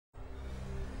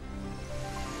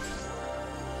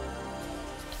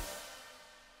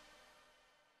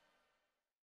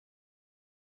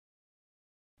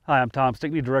Hi, I'm Tom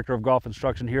Stickney, Director of Golf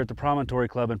Instruction here at the Promontory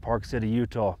Club in Park City,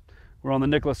 Utah. We're on the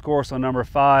Nicholas course on number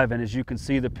 5, and as you can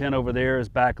see, the pin over there is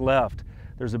back left.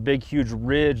 There's a big, huge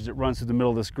ridge that runs through the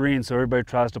middle of this green, so everybody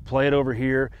tries to play it over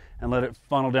here and let it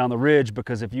funnel down the ridge,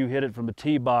 because if you hit it from the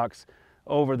tee box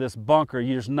over this bunker,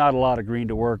 there's not a lot of green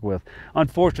to work with.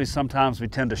 Unfortunately, sometimes we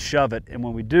tend to shove it, and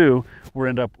when we do, we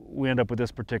end up with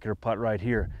this particular putt right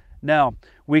here. Now,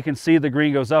 we can see the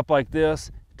green goes up like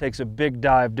this, takes a big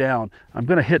dive down. I'm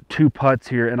going to hit 2 putts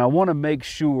here, and I want to make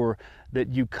sure that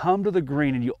you come to the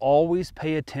green and you always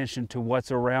pay attention to what's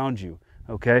around you,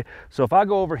 okay? So if I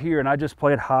go over here and I just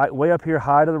play it high, way up here,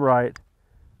 high to the right,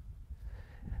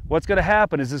 what's going to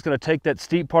happen is it's going to take that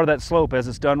steep part of that slope, as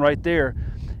it's done right there,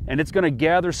 and it's going to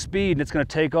gather speed and it's going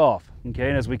to take off, okay?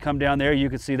 And as we come down there, you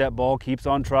can see that ball keeps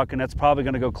on trucking. That's probably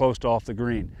going to go close to off the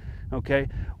green. Okay,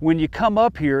 when you come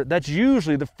up here, that's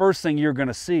usually the first thing you're going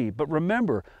to see. But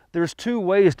remember, there's 2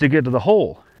 ways to get to the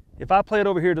hole. If I play it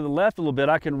over here to the left a little bit,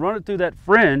 I can run it through that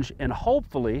fringe, and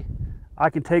hopefully I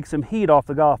can take some heat off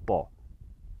the golf ball.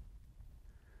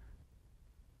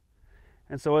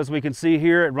 And so as we can see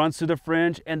here, it runs through the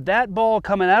fringe, and that ball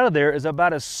coming out of there is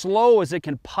about as slow as it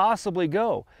can possibly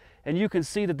go. And you can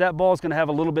see that that ball is going to have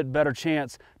a little bit better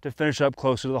chance to finish up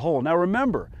closer to the hole. Now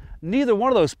remember, neither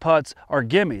one of those putts are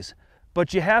gimmies,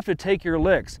 but you have to take your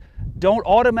licks. Don't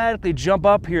automatically jump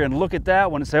up here and look at that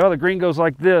one and say, oh, the green goes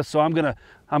like this, so I'm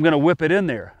gonna whip it in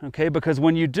there, okay? Because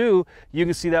when you do, you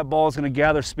can see that ball is gonna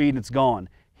gather speed and it's gone.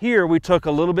 Here, we took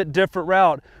a little bit different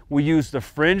route. We used the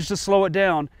fringe to slow it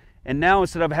down, and now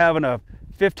instead of having a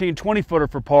 15, 20 footer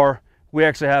for par, we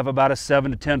actually have about a 7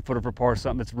 to 10 footer for par,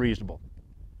 something that's reasonable.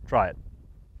 Try it.